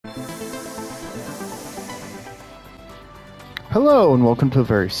Hello and welcome to a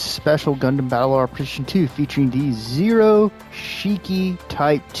very special Gundam Battle Operation 2 featuring the Zero-Shiki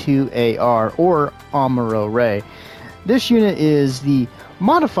Type 2 AR or Amuro Ray. This unit is the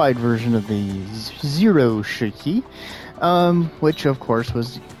modified version of the Zero-Shiki, which of course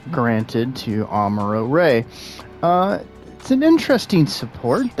was granted to Amuro Ray. It's an interesting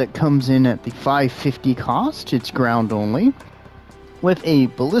support that comes in at the 550 cost. It's ground only, with a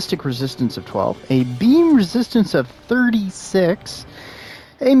ballistic resistance of 12, a beam resistance of 36,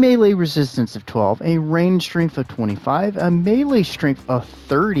 a melee resistance of 12, a range strength of 25, a melee strength of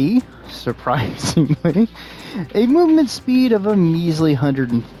 30, surprisingly, a movement speed of a measly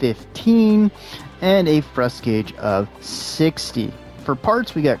 115, and a thrust gauge of 60. For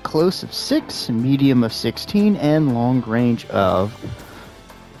parts, we got close of 6, medium of 16, and long range of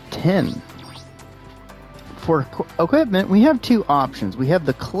 10. For equipment, we have two options. We have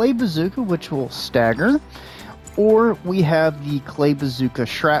the clay bazooka, which will stagger, or we have the clay bazooka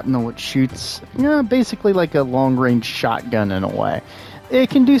shrapnel, which shoots basically like a long-range shotgun in a way. It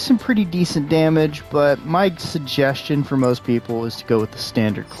can do some pretty decent damage, but my suggestion for most people is to go with the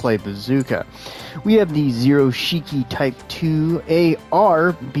standard clay bazooka. We have the Zero-Shiki Type 2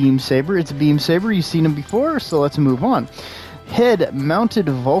 AR beam saber. It's a beam saber. You've seen them before, so let's move on. Head mounted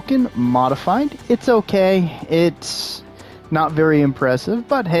Vulcan modified. It's okay. It's not very impressive,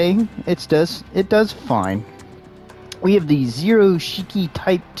 but hey, it does fine. We have the Zero-Shiki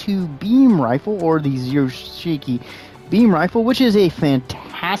Type 2 beam rifle, or the Zero-Shiki beam rifle, which is a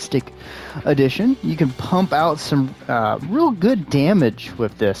fantastic addition. You can pump out some real good damage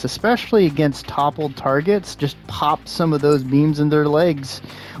with this, especially against toppled targets. Just pop some of those beams in their legs.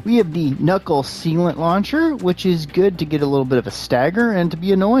 We have the knuckle sealant launcher, which is good to get a little bit of a stagger and to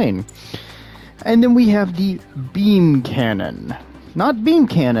be annoying. And then we have the beam cannon. Not beam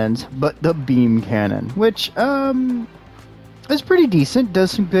cannons, but the beam cannon, which is pretty decent,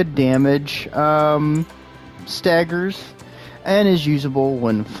 does some good damage, staggers, and is usable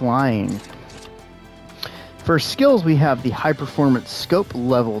when flying. For skills, we have the high performance scope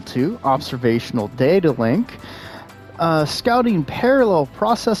level 2, observational data link, scouting parallel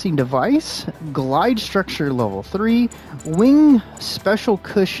processing device, glide structure level 3, wing special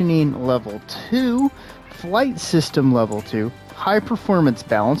cushioning level 2, flight system level 2, high performance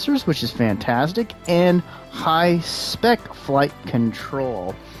balancers, which is fantastic, and high spec flight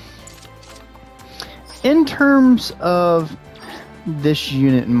control. In terms of this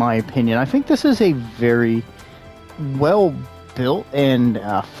unit, in my opinion, I think this is a very well built and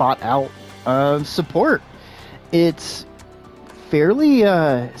fought out support. It's fairly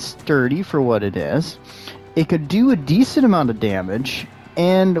sturdy for what it is. It could do a decent amount of damage,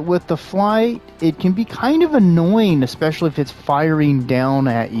 and with the flight, it can be kind of annoying, especially if it's firing down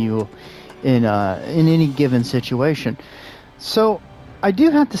at you in any given situation. So I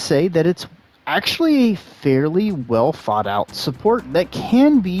do have to say that it's actually a fairly well thought out support that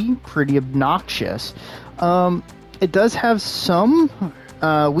can be pretty obnoxious. It does have some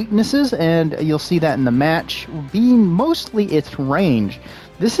weaknesses, and you'll see that in the match, being mostly its range.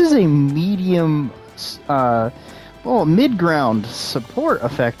 This is a medium, mid-ground support,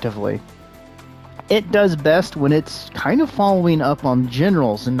 effectively. It does best when it's kind of following up on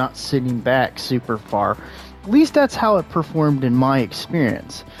generals and not sitting back super far. At least that's how it performed in my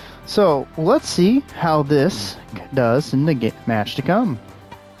experience. So let's see how this does in the match to come.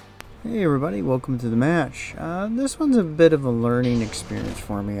 Hey everybody, welcome to the match. This one's a bit of a learning experience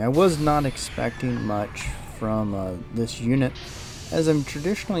for me. I was not expecting much from this unit, as I'm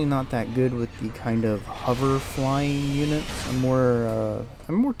traditionally not that good with the kind of hover flying units. I'm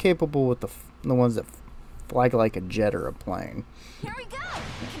more capable with the ones that fly like a jet or a plane. Here we go.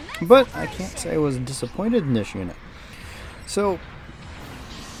 But I can't say I was disappointed in this unit. So,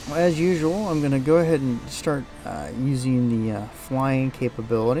 as usual, I'm going to go ahead and start using the flying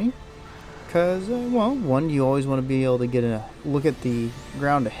capability. Because, well, one, you always want to be able to get a look at the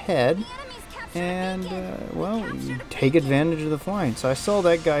ground ahead, and, well, you take advantage of the flying. So I saw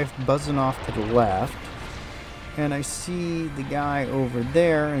that guy buzzing off to the left, and I see the guy over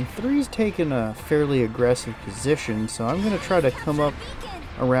there, and 3's taking a fairly aggressive position, so I'm going to try to come up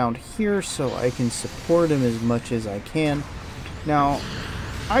around here so I can support him as much as I can. Now,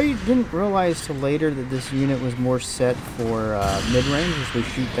 I didn't realize till later that this unit was more set for mid-range, as we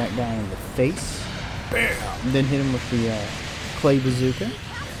shoot that guy in the face. Bam! And then hit him with the clay bazooka.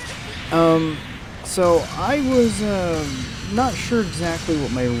 So I was not sure exactly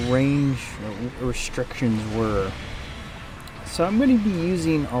what my range restrictions were. So I'm going to be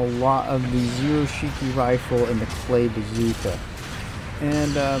using a lot of the Zero-Shiki rifle and the clay bazooka.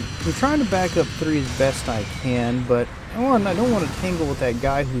 And I'm trying to back up 3 as best I can, but I don't want to tangle with that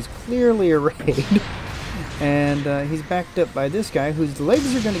guy who's clearly a raid. And he's backed up by this guy whose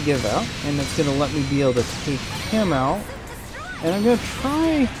legs are going to give out, and it's going to let me be able to take him out. And I'm going to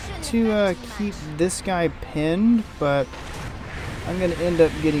try to keep this guy pinned, but I'm going to end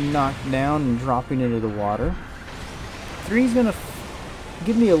up getting knocked down and dropping into the water. 3's going to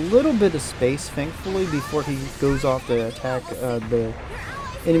give me a little bit of space, thankfully, before he goes off to attack the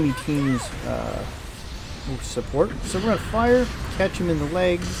enemy team's support. So we're going to fire, catch him in the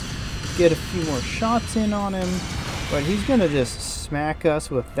legs, get a few more shots in on him, but he's going to just smack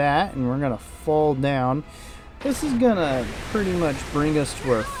us with that, and we're going to fall down. This is going to pretty much bring us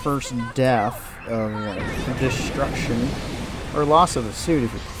to our first death of destruction, or loss of the suit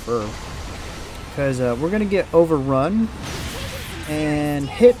if you prefer, because we're going to get overrun and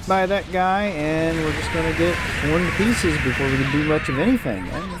hit by that guy, and we're just going to get torn to pieces before we can do much of anything,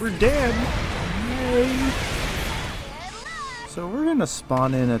 and we're dead. Yay. So we're going to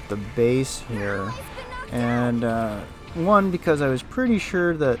spawn in at the base here, and one, because I was pretty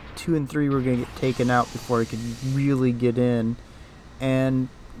sure that 2 and 3 were going to get taken out before I could really get in, and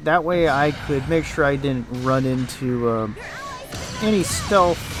that way I could make sure I didn't run into any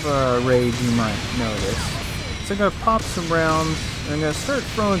stealth raids you might notice. So I'm going to pop some rounds, and I'm going to start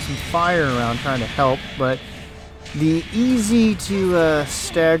throwing some fire around trying to help, but the easy to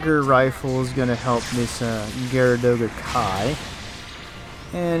stagger rifle is going to help this Gyaradoga Kai.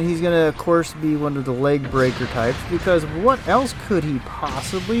 And he's going to, of course, be one of the leg breaker types, because what else could he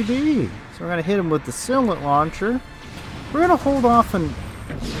possibly be? So we're going to hit him with the Silent Launcher. We're going to hold off on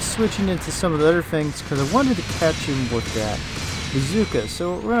switching into some of the other things, because I wanted to catch him with that bazooka.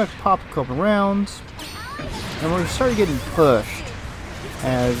 So we're going to pop a couple rounds, and we're going to start getting pushed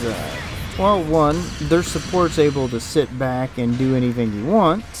as, well, one, their support's able to sit back and do anything he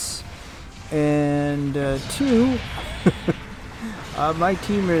wants, and 2, my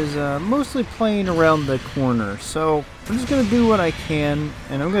team is mostly playing around the corner, so I'm just going to do what I can,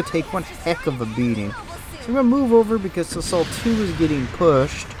 and I'm going to take one heck of a beating. So I'm going to move over because Assault 2 is getting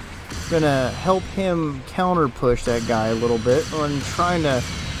pushed. I'm going to help him counter push that guy a little bit, and I'm trying to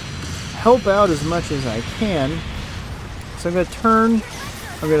help out as much as I can. So I'm going to turn,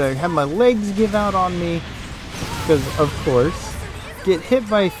 I'm going to have my legs give out on me, because of course, get hit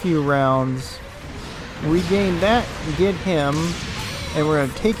by a few rounds, regain that, get him, and we're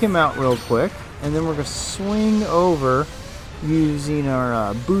going to take him out real quick, and then we're going to swing over using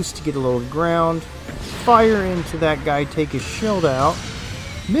our boost to get a little ground, fire into that guy, take his shield out,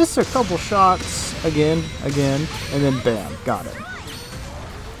 miss a couple shots, again, and then bam, got him.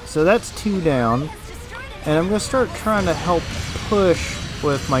 So that's 2 down, and I'm going to start trying to help push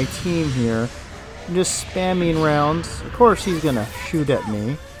with my team here, I'm just spamming rounds. Of course he's going to shoot at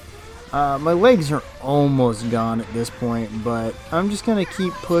me. My legs are almost gone at this point, but I'm just going to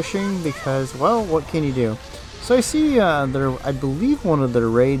keep pushing because, well, what can you do? So I see I believe one of their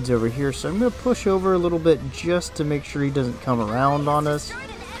raids over here, so I'm going to push over a little bit just to make sure he doesn't come around on us.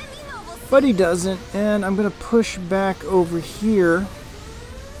 But he doesn't, and I'm going to push back over here,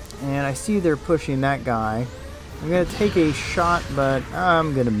 and I see they're pushing that guy. I'm going to take a shot, but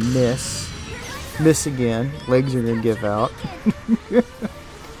I'm going to miss. Miss again. Legs are going to give out.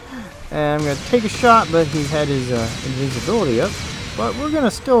 And I'm going to take a shot, but he had his invisibility up. But we're going to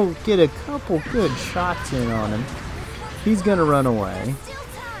still get a couple good shots in on him. He's going to run away.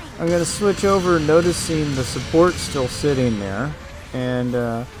 I'm going to switch over, noticing the support still sitting there. And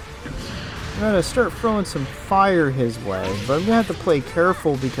I'm going to start throwing some fire his way. But I'm going to have to play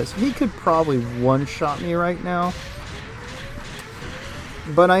careful because he could probably one-shot me right now.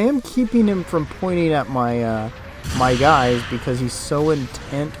 But I am keeping him from pointing at my my guys because he's so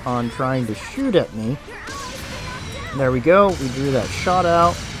intent on trying to shoot at me. There we go. We drew that shot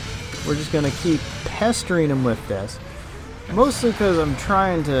out. We're just going to keep pestering him with this. Mostly because I'm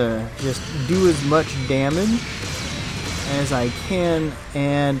trying to just do as much damage as I can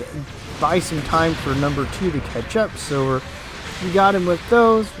and buy some time for number 2 to catch up. So we got him with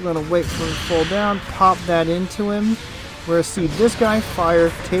those. We're going to wait for him to fall down, pop that into him. We're going to see this guy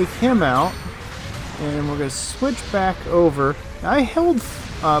fire, take him out, and we're going to switch back over. Now, I held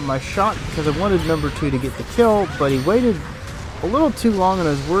my shot because I wanted number 2 to get the kill, but he waited a little too long, and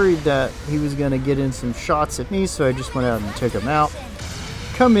I was worried that he was going to get in some shots at me, so I just went out and took him out.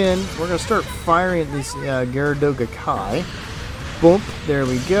 Come in, we're going to start firing at this Gyaradoga Kai. Boom, there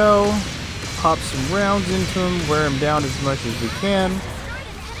we go. Pop some rounds into him, wear him down as much as we can,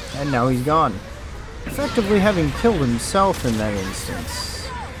 and now he's gone. Effectively having killed himself in that instance.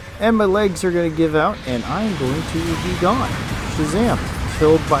 And my legs are going to give out, and I'm going to be gone. Shazam!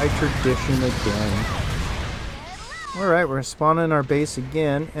 Killed by tradition again. Alright, we're spawning our base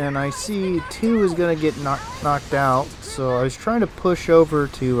again, and I see 2 is going to get knocked out, so I was trying to push over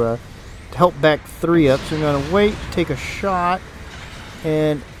to help back 3 up, so I'm going to wait, take a shot,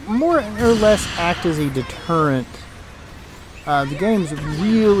 and more or less act as a deterrent. The game's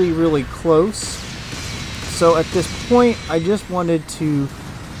really, really close, so at this point I just wanted to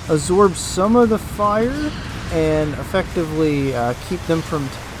absorb some of the fire and effectively keep them from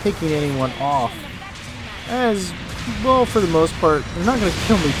picking anyone off. As well, for the most part, they're not going to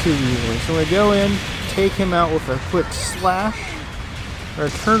kill me too easily. So I'm going to go in, take him out with a quick slash. We're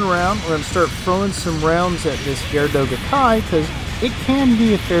going to turn around. We're going to start throwing some rounds at this Gyarados because it can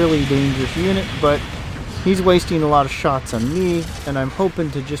be a fairly dangerous unit, but he's wasting a lot of shots on me, and I'm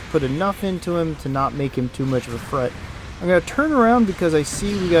hoping to just put enough into him to not make him too much of a threat. I'm going to turn around because I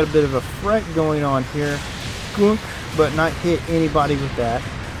see we got a bit of a threat going on here. Goonk, but not hit anybody with that.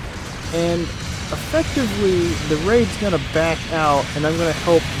 And effectively, the raid's going to back out, and I'm going to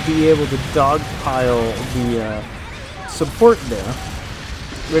help be able to dogpile the support there.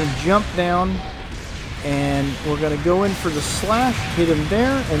 We're going to jump down, and we're going to go in for the slash, hit him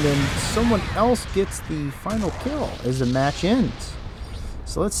there, and then someone else gets the final kill as the match ends.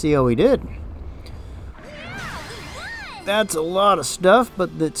 So let's see how we did. That's a lot of stuff,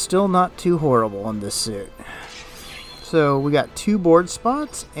 but it's still not too horrible on this suit. So we got 2 board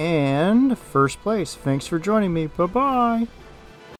spots and first place. Thanks for joining me. Bye-bye.